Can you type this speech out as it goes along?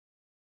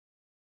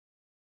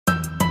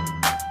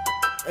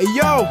Hey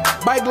yo,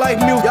 Bike Life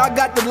Music. Y'all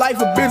got the life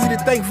of Bizzy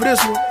to thank for this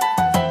one.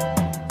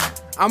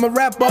 I'ma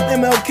wrap up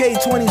MLK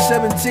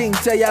 2017,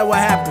 tell y'all what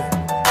happened.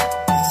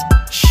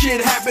 Shit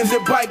happens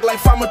in Bike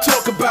Life, I'ma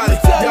talk about it.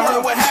 Y'all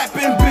heard what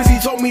happened?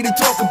 Bizzy told me to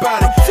talk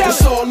about it.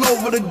 It's all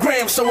over the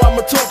gram, so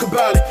I'ma talk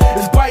about it.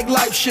 It's Bike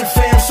Life shit,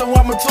 fam, so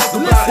I'ma talk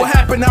about it. What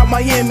happened out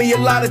Miami, a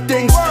lot of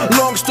things.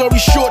 Long story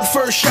short,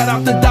 first shout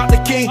out to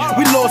Dr. King.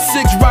 We lost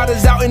 6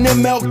 riders out in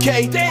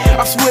MLK.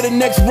 I swear the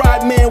next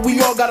ride, man,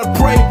 we all gotta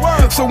pray.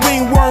 Some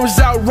wingworms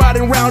out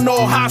riding round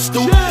all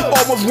hostile.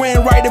 Almost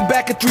ran right in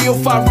back of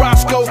 305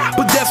 Roscoe.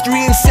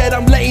 Pedestrian said,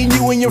 I'm letting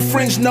you and your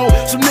friends know.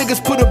 Some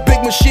niggas put a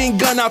big machine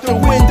gun out the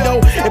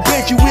window. And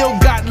Banshe Will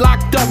got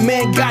locked up,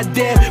 man,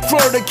 goddamn.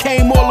 Florida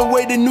came all the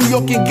way to New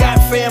York and got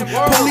fam.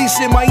 Police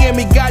in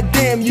Miami,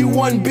 goddamn, you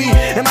 1B.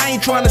 And I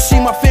ain't trying to see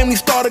my family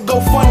start to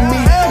go fund me.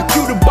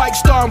 Cue the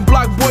bikestar and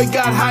Blox Boy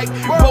got hype.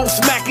 Both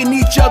smacking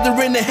each other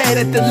in the head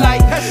at the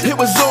light. It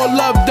was all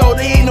love though,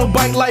 they ain't no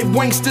Bike Life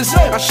wanksters.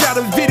 I shot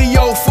a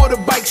video for the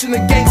bikes and the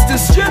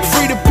gangsters.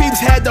 Free the peeps,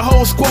 had the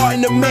whole squad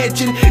in the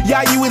mansion.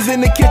 Yall was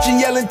in the kitchen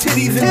yelling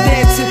titties and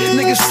dancing.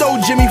 Niggas stole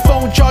Jimmy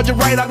phone charger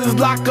right out his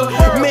locker.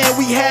 Man,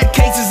 we had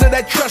cases of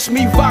that trust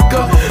me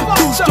vodka.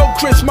 Two-stroke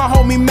Chris, my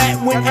homie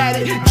Matt went at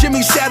it.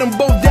 Jimmy sat them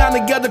both down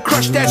together,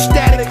 crushed that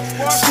static.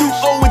 Snoop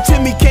O and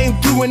Timmy came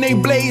through and they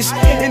blazed.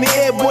 In the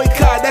air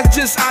boycott, that's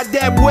just our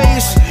dab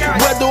ways.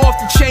 Weather off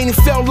the chain, it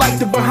felt like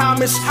the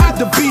Bahamas.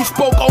 The beef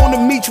spoke on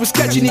the beach, was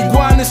catching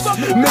iguanas.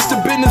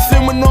 Mr. Business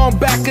filming on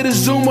back of the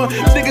Zoomer.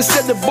 Niggas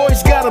said the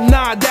boys got him,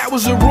 nah, that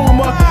was a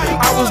rumor.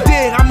 I was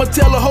there, I'ma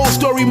tell the whole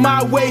story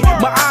my way.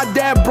 My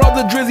dad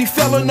brother Drizzy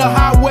fell on the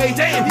highway.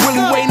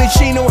 Willie Wayne and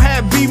Chino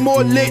had be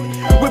more lit.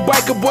 With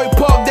Biker Boy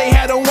Pug, they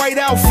had on white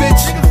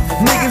outfits.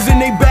 Niggas in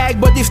they bag,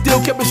 but they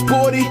still kept it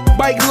sporty.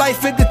 Bike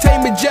Life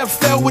Entertainment, Jeff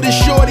fell with a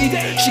shorty.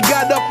 She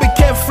got up and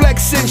kept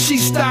flexing, she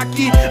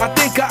stocky. I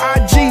think her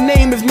IG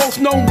name is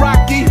most known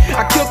Rocky.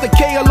 I killed the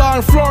KLR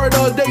in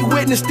Florida, they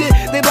witnessed it.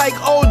 They like,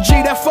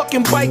 OG, that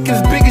fucking bike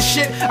is big as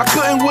shit. I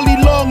couldn't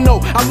really long, no,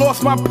 I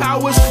lost my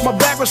powers. My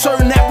back was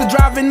hurting after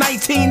driving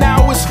 19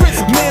 hours.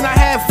 Man, I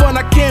had fun,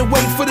 I can't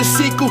wait for the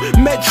sequel.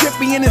 Met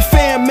Trippy and his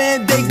fam,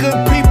 man, they good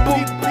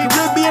people.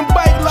 Caribbean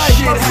Bike Life.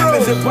 Shit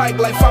happens in Bike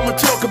Life, I'ma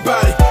talk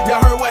about it.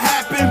 Y'all heard what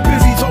happened?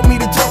 Bizzy told me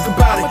to talk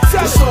about it.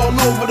 It's all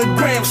over the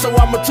gram, so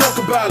I'ma talk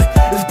about it.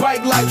 It's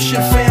Bike Life shit,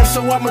 fam,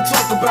 so I'ma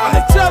talk about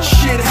it.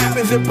 Shit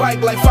happens in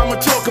Bike Life, I'ma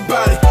talk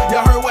about it.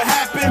 Y'all heard what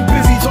happened?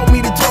 Bizzy told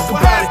me to talk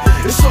about it.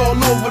 It's all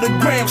over the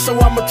gram, so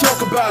I'ma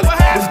talk about it.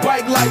 It's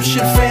Bike Life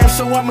shit, fam,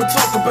 so I'ma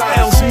talk about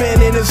it.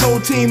 Elsman and his whole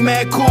team,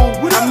 mad cool.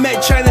 I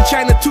met China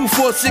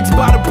 246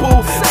 by the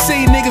pool.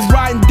 See niggas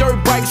riding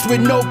dirt bikes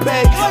with no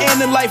pay. And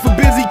the life of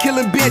Bizzy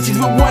killing bitches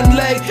with one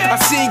leg. I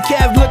seen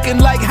Cav looking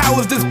like, how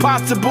is this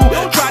possible?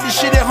 Tried this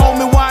shit at home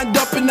and wind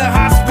up in the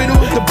hospital.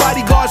 The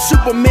bodyguard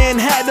Superman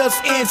had us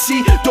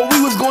antsy. Thought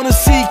we was gonna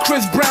see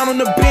Chris Brown on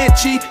the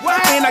Banshe.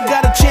 And I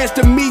got a chance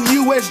to meet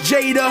US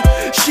Jada.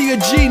 She a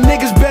G,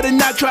 niggas better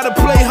not try to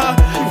play her.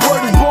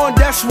 Word is born,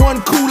 that's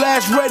one cool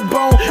ass red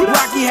bone.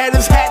 Rocky had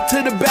his hat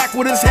to the back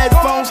with his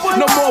headphones.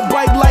 No more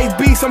Bike Life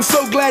beats, I'm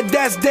so glad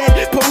that's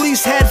dead.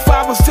 Police had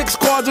 5 or 6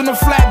 squads on the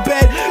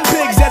flatbed.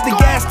 Pigs at the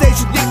gas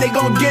station think they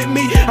gon' get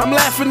me. I'm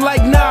laughing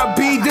like, nah,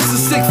 B, this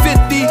is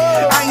 650.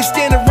 I ain't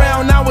standing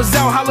around, I was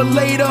out holla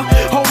later.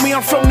 Homie,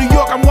 I'm from New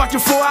York, I'm watching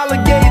for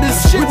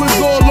alligators. We was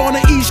all on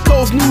the East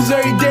Coast news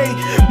every day.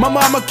 My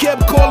mama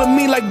kept calling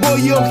me like, boy,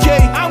 you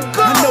okay? I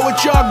know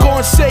what y'all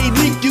gon' say,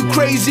 Leek, you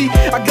crazy.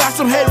 I got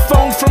some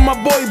headphones from my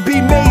boy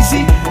B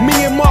Mazy. Me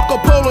and Marco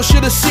Polo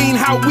should've seen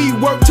how we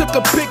work. Took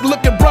a pic,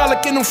 looking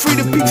brolic in them Free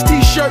the Peaks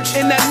t-shirts.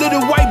 And that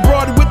little white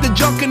broad with the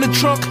junk in the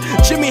trunk.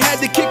 Jimmy had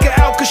to kick her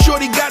out cause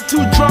shorty got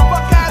too drunk.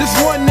 This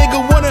one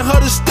nigga wanted her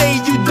to stay,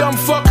 you dumb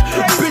fuck.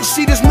 Bitch,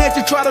 see this man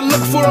to try to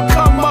look for a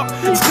come up.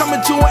 It's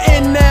coming to an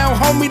end now,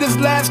 homie, this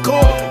last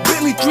call.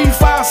 Bentley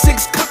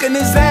 356 cooking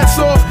his ass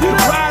off.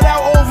 Ride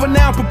out over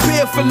now,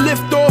 prepare for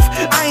liftoff.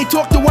 I ain't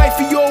talked to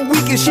wifey all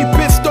week and she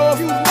pissed off.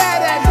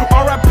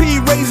 R.I.P.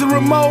 Razor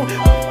Ramon.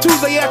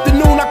 Tuesday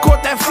afternoon I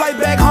caught that flight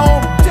back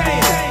home.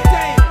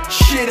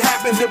 Shit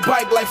happens in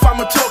Bike Life,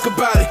 I'ma talk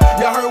about it.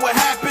 Y'all heard what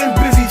happened?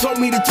 Bizzy told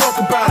me to talk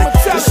about it.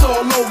 It's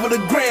all over the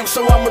gram,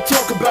 so I'ma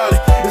talk about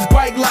it. It's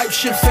Bike Life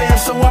shit, fam,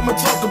 so I'ma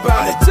talk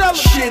about it.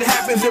 Shit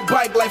happens in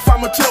Bike Life,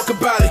 I'ma talk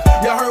about it.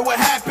 Y'all heard what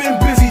happened?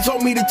 Bizzy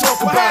told me to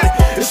talk about it.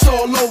 It's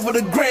all over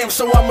the gram,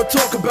 so I'ma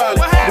talk about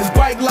it. It's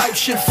Bike Life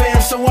shit,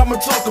 fam, so I'ma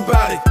talk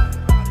about it.